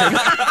my reaction.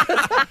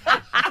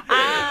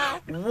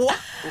 What?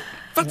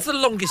 That's the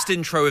longest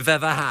intro we've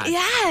ever had.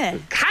 Yeah.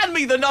 Hand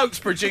me the notes,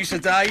 producer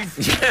Dave.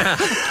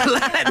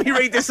 Let me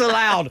read this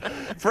aloud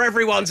for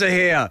everyone to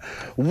hear.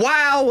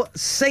 Wow,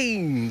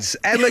 scenes.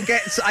 Emma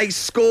gets a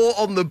score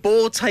on the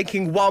board,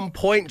 taking 1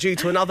 point due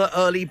to another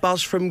early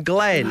buzz from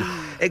Glenn.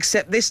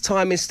 Except this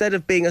time, instead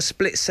of being a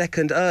split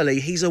second early,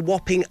 he's a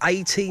whopping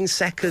 18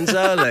 seconds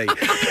early.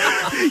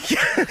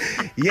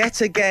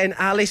 Yet again,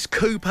 Alice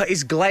Cooper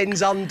is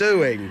Glenn's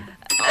undoing.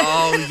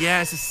 Oh,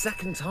 yeah, it's the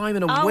second time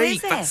in a week.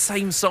 Is it? That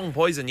same song,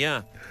 Poison,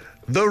 yeah.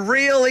 The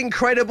real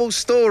incredible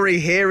story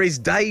here is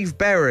Dave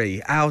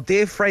Berry. Our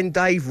dear friend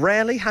Dave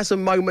rarely has a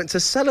moment to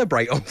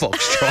celebrate on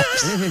Vox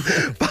Drops.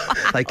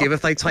 They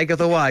giveth, they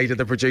taketh away, to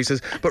the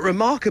producers. But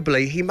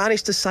remarkably, he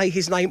managed to say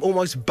his name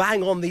almost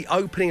bang on the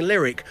opening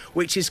lyric,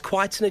 which is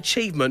quite an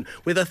achievement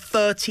with a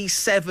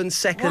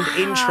 37-second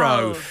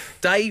intro.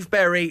 Dave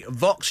Berry,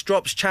 Vox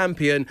Drops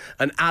champion,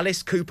 and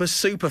Alice Cooper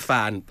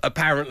superfan,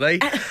 apparently.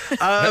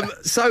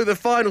 So the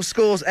final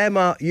scores,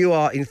 Emma, you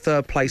are in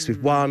third place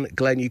with 1.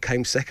 Glenn, you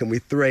came second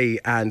with 3.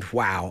 And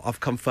wow, I've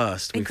come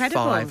first with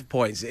Incredible. 5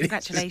 points.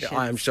 Congratulations.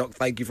 I am shocked.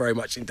 Thank you very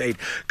much indeed.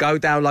 Go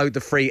download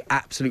the free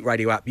Absolute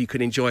Radio app. You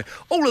can enjoy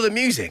all of the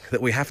music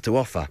that we have to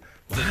offer.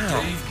 The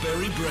Dave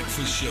Berry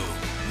Breakfast Show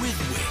with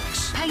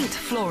Wix. Paint,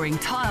 flooring,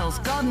 tiles,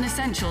 garden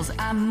essentials,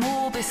 and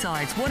more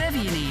besides. Whatever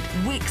you need,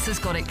 Wix has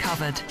got it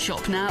covered.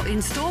 Shop now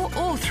in store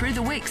or through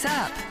the Wix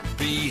app.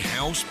 Be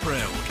house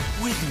proud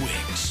with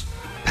Wix.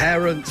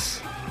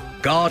 Parents,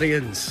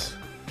 guardians,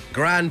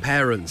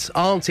 grandparents,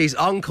 aunties,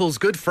 uncles,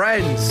 good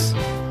friends.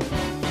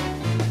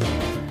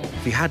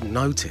 If you hadn't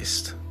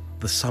noticed,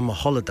 the summer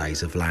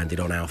holidays have landed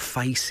on our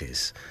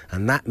faces,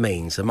 and that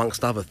means,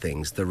 amongst other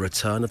things, the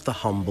return of the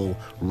humble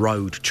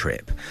road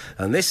trip.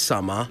 And this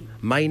summer,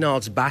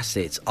 Maynard's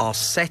Bassett are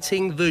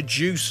setting the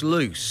juice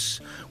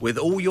loose with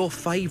all your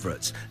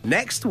favourites.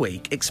 Next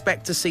week,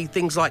 expect to see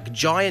things like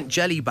giant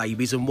jelly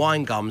babies and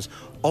wine gums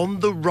on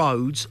the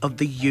roads of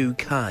the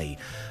UK.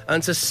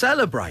 And to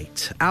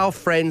celebrate, our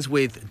friends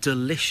with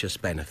delicious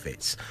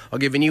benefits are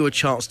giving you a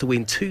chance to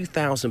win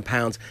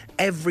 £2,000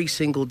 every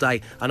single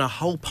day and a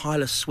whole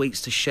pile of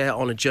sweets to share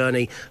on a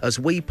journey as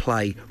we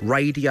play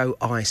Radio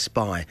I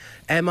Spy.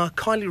 Emma,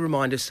 kindly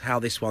remind us how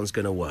this one's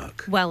going to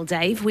work. Well,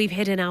 Dave, we've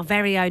hidden our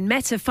very own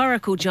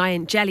metaphorical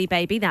giant jelly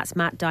baby, that's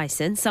Matt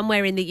Dyson,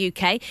 somewhere in the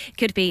UK.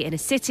 Could be in a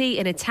city,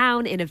 in a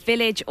town, in a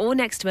village, or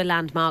next to a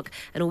landmark.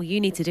 And all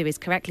you need to do is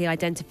correctly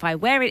identify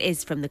where it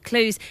is from the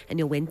clues, and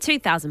you'll win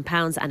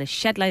 £2,000 and a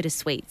shed load of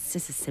sweets.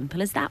 It's as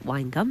simple as that,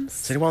 wine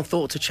gums. Has anyone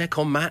thought to check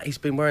on Matt? He's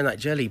been wearing that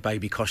jelly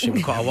baby costume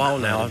for quite a while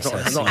now.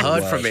 I've not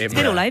heard from him. It's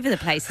been all over the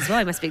place as well.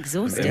 He must be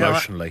exhausted.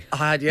 Emotionally.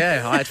 I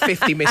had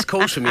 50 missed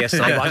calls from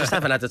yesterday, but I just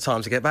haven't had the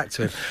time to get back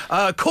to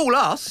him. Call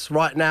us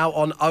right now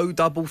on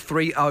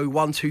 0330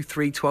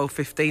 123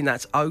 1215.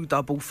 That's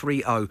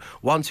 0330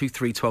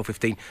 123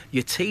 1215.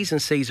 Your T's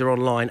and C's are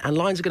online, and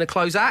lines are going to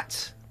close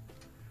at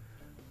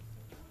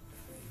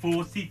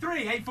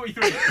 8:43.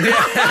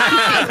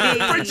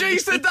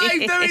 Producer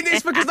Dave doing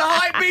this because the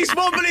hype beast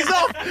wobble is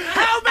off.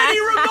 How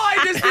many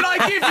reminders did I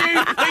give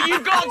you that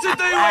you've got to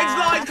do when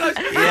lines close?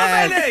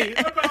 How many?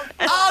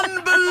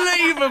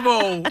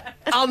 Unbelievable.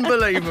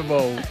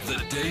 Unbelievable.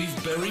 The Dave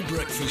Berry Berry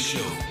Breakfast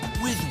Show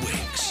with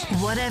Wix.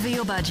 Whatever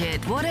your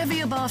budget, whatever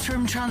your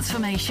bathroom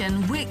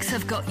transformation, Wix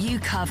have got you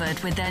covered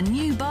with their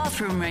new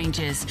bathroom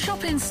ranges.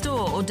 Shop in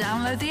store or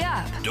download the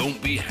app.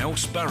 Don't be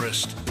house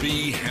embarrassed,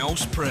 be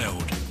house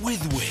proud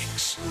with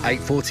Wix.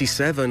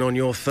 8:47 on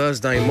your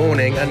Thursday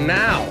morning, and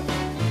now,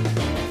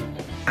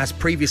 as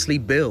previously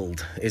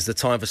billed, is the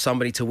time for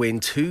somebody to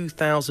win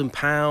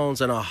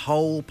 £2,000 and a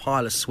whole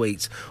pile of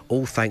sweets,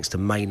 all thanks to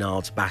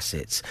Maynard's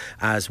Bassets,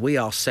 as we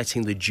are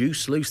setting the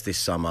juice loose this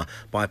summer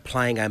by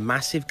playing a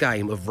massive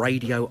game of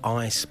Radio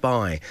I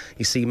Spy.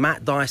 You see,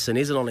 Matt Dyson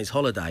isn't on his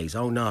holidays.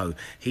 Oh no,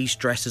 he's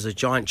dressed as a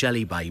giant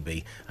jelly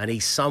baby and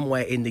he's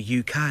somewhere in the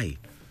UK.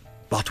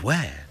 But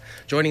where?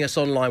 Joining us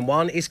on line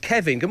one is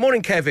Kevin. Good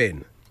morning,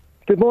 Kevin.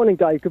 Good morning,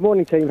 Dave. Good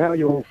morning, team. How are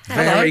you all?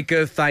 Very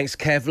good, thanks,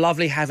 Kev.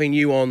 Lovely having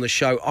you on the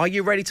show. Are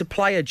you ready to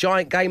play a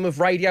giant game of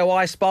Radio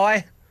I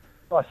Spy?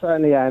 I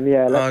certainly am,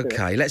 yeah.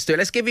 Let's do it.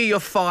 Let's give you your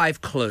 5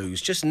 clues.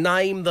 Just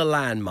name the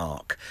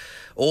landmark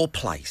or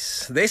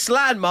place. This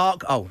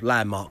landmark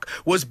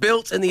was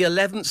built in the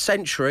 11th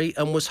century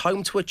and was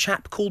home to a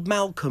chap called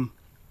Malcolm.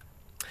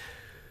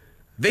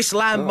 This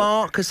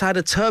landmark has had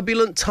a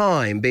turbulent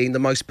time, being the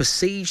most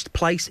besieged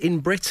place in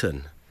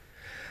Britain.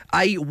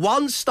 A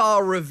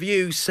 1-star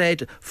review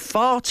said,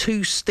 far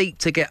too steep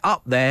to get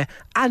up there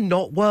and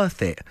not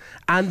worth it.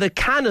 And the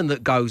cannon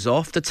that goes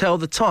off to tell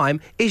the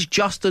time is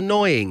just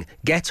annoying.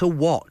 Get a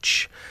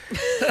watch.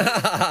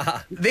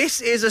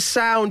 This is a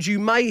sound you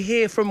may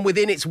hear from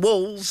within its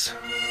walls.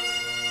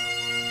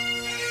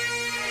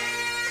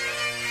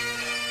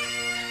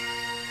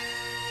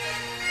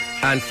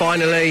 And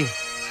finally,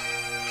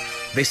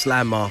 this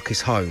landmark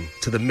is home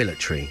to the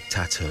military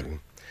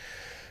tattoo.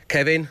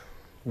 Kevin,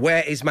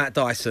 where is Matt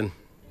Dyson?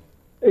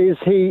 Is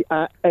he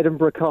at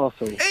Edinburgh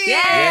Castle?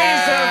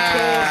 Yes, of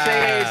course he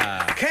is.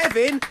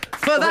 Kevin,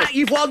 for that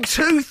you've won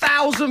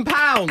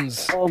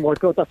 £2,000. Oh my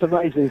God, that's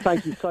amazing.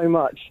 Thank you so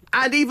much.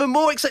 And even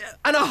more exciting,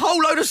 and a whole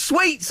load of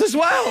sweets as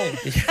well.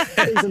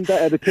 Even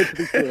better, the kids will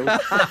be thrilled.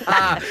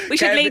 We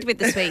should lead with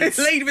the sweets.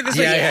 Lead with the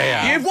sweets.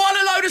 Yeah. You've won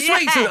a load of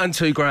sweets and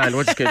 £2,000.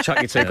 We're just going to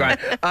chuck you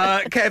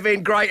 £2,000.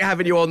 Kevin, great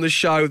having you on the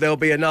show. There'll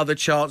be another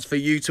chance for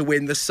you to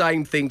win the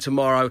same thing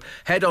tomorrow.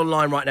 Head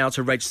online right now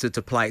to register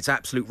to play. It's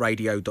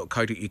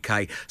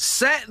absoluteradio.co.uk.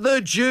 Set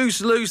the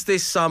juice loose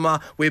this summer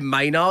with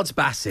Maynard's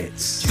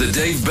Bassets. The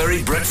Dave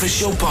Berry Breakfast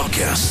Show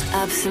podcast.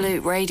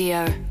 Absolute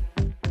Radio.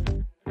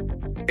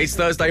 It's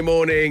Thursday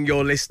morning,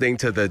 you're listening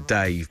to the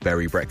Dave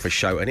Berry Breakfast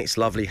Show, and it's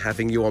lovely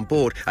having you on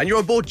board. And you're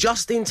on board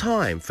just in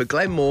time for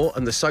Glenn Moore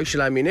and the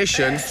Social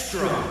Ammunition.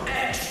 Extra.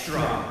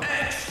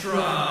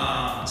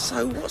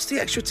 So what's the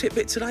extra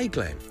tidbit today,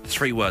 Glenn?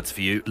 3 words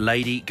for you.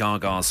 Lady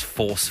Gaga's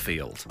force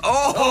field.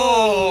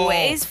 Oh!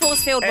 Is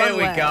force field one There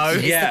we word? go.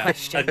 Is Yeah, the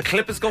question. a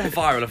clip has gone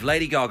viral of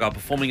Lady Gaga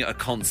performing at a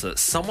concert.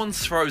 Someone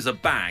throws a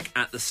bag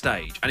at the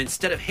stage, and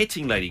instead of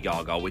hitting Lady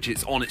Gaga, which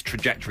it's on its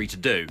trajectory to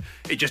do,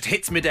 it just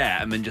hits midair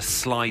and then just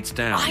slides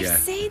down. I've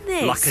seen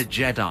this. Like a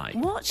Jedi.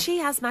 What? She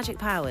has magic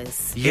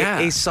powers. Yeah.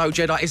 It is so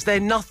Jedi. Is there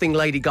nothing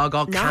Lady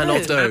Gaga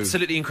cannot do?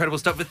 Absolutely incredible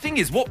stuff. The thing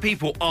is, what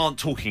people aren't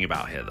talking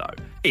about here, though,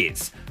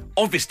 is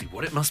obviously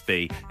what it must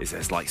be is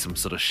there's like some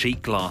sort of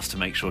sheet glass to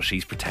make sure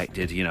she's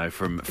protected, you know,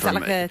 from... Is that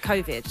like a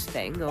COVID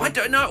thing? Or? I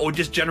don't know, or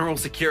just general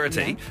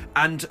security.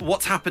 Yeah. And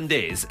what's happened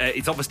is,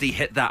 it's obviously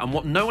hit that, and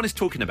what no one is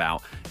talking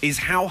about is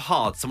how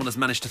hard someone has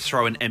managed to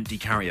throw an empty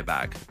carrier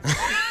bag.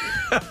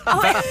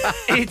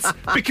 It's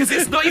because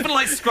it's not even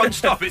like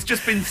scrunched up, it's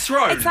just been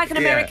thrown. It's like an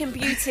American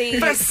Beauty.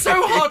 But it's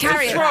so hard to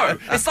carrier throw. bag.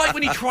 It's like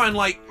when you try and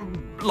like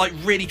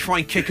really try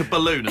and kick a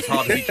balloon as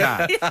hard as you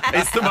can.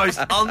 It's the most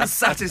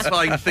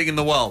unsatisfying thing in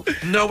the world.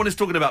 No one is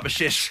talking about the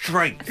sheer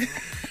strength.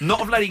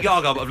 Not of Lady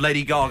Gaga, but of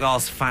Lady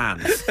Gaga's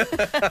fans.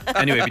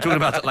 Anyway, we'll be talking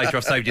about it later.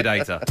 I've saved your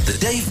data. The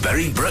Dave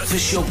Berry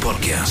Breakfast Show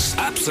podcast.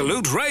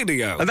 Absolute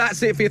Radio. And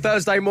that's it for your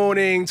Thursday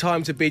morning.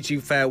 Time to bid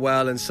you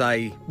farewell and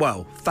say,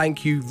 well,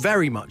 thank you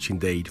very much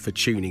indeed for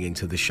tuning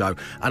into the show.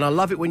 And I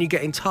love it when you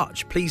get in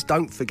touch. Please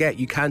don't forget,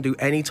 you can do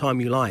any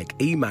time you like.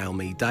 Email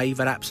me,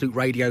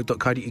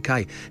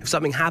 dave@absoluteradio.co.uk. If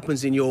something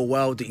happens in your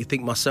world that you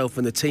think myself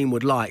and the team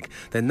would like,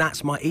 then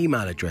that's my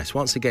email address.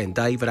 Once again,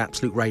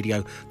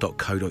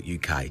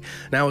 dave@absoluteradio.co.uk.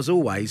 Now, as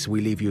always,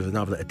 we leave you with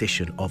another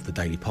edition of the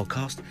Daily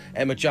Podcast.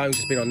 Emma Jones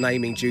has been on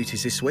naming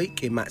duties this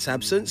week in Matt's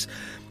absence.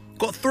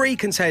 Got 3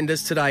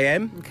 contenders today,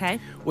 Em. Okay.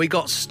 We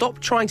got stop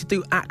trying to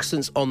do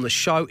accents on the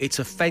show. It's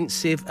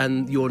offensive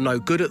and you're no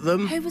good at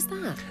them. Who was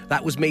that?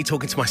 That was me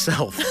talking to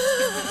myself.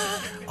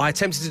 I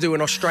attempted to do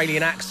an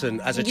Australian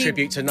accent as a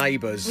tribute to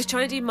Neighbours. I was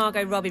trying to do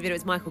Margot Robbie, but it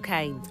was Michael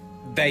Caine.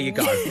 There you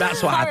go.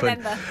 That's what I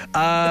happened.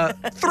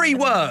 remember. 3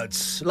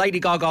 words.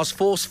 Lady Gaga's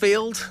force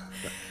field.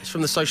 It's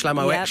from the Social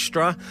Ammo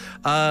Extra.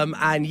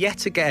 And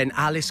yet again,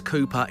 Alice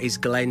Cooper is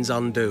Glenn's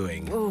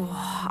undoing. Oh,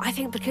 I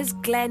think because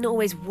Glenn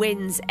always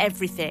wins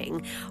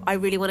everything, I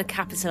really want to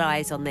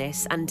capitalise on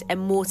this and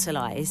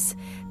immortalise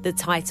the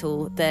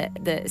title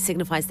that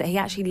signifies that he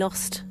actually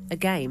lost a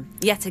game.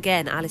 Yet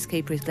again, Alice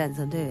Cooper is Glenn's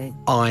undoing.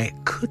 I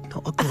could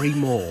not agree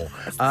more.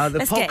 The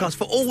Let's get podcast,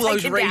 for all him. those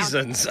Take him down.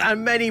 reasons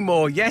and many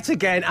more. Yet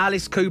again,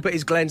 Alice Cooper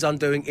is Glenn's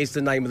Undoing is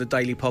the name of the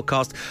daily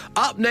podcast.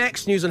 Up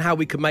next, news on how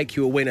we can make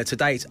you a winner.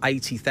 Today it's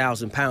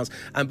 £80,000.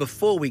 And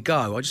before we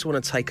go, I just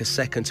want to take a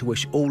second to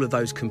wish all of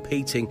those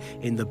competing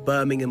in the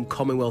Birmingham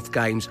Commonwealth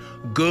Games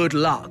good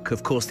luck.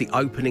 Of course, the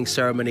opening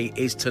ceremony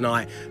is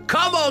tonight.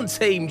 Come on,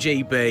 Team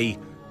GB.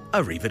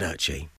 Arrivederci.